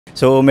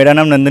सो मेरा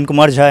नाम नंदन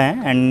कुमार झा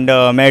है एंड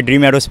मैं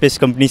ड्रीम एरोस्पेस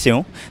कंपनी से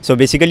हूँ। सो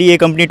बेसिकली ये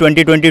कंपनी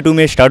 2022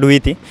 में स्टार्ट हुई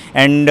थी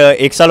एंड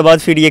एक साल बाद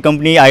फिर ये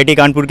कंपनी IIT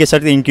कानपुर के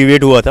साथ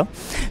इंक्यूबेट हुआ था।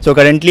 सो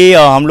करेंटली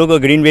हम लोग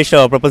ग्रीन वेस्ट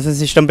प्रोपल्शन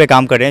सिस्टम पे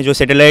काम कर रहे हैं, जो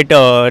सैटेलाइट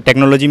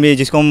टेक्नोलॉजी में,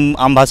 जिसको हम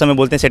आम भाषा में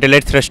बोलते हैं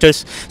सैटेलाइट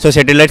थ्रस्टर्स। सो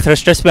सैटेलाइट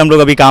थ्रस्टर्स पे हम लोग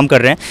अभी काम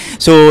कर रहे हैं।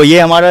 सो ये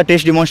हमारा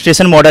टेस्ट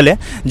डिमॉन्स्ट्रेशन मॉडल है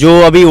जो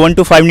अभी 1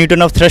 to 5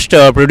 Newton of thrust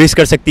produce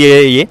कर सकती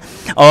है ये,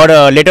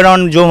 और लेटर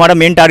ऑन जो हमारा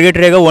मेन टारगेट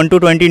रहेगा 1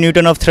 to 20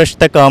 न्यूटन ऑफ थ्रस्ट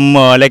तक हम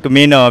लाइक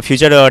मेन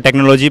फ्यूचर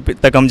टेक्नोलॉजी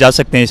तक हम जा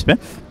सकते हैं इस पर।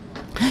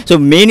 सो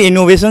मेन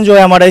इनोवेशन जो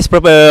है हमारा इस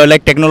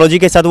लाइक टेक्नोलॉजी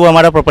के साथ, वो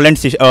हमारा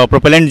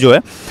प्रोपेलेंट जो है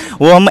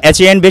वो हम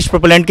HAN बेस्ड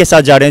प्रोपेलेंट के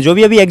साथ जा रहे हैं। जो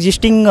भी अभी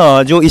एग्जिस्टिंग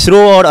जो इसरो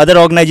और अदर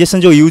ऑर्गेनाइजेशन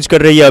जो यूज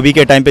कर रही है अभी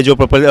के टाइम पे जो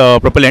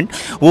प्रोपेलेंट,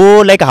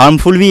 वो लाइक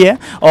हार्मफुल भी है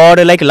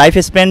और लाइक लाइफ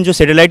स्पैन, जो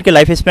सैटेलाइट के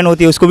लाइफ स्पैन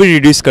होती है उसको भी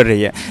रिड्यूस कर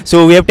रही है।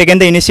 So we have taken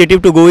the initiative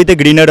to go with the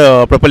greener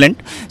propellant.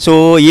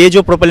 सो ये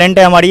जो प्रोपेलेंट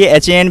है हमारी, ये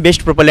HAN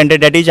बेस्ड प्रोपेलेंट है,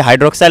 that is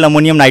hydroxyl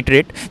ammonium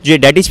nitrate, जो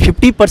that is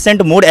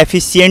 50% more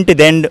efficient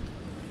then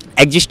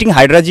existing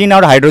hydrogen or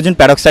hydrogen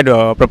peroxide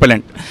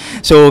propellant.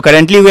 So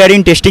currently we are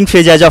in testing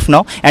phase as of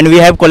now, and we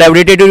have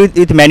collaborated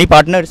with many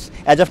partners.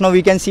 As of now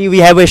we can see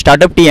we have a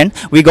startup TN.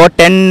 We got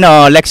 10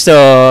 lakhs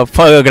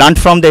grant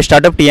from the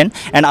startup TN,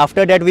 and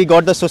after that we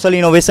got the social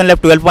innovation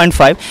lab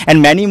 12.5,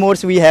 and many more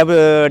we have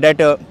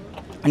that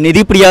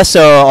Nidhi Priyas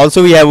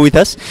also we have with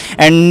us,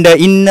 and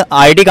in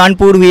IIT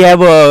Kanpur we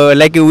have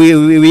like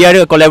we are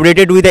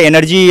collaborated with the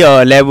energy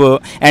lab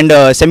and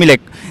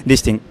Semilec,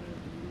 this thing.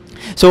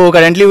 So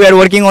currently we are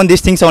working on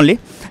these things only.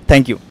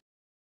 Thank you.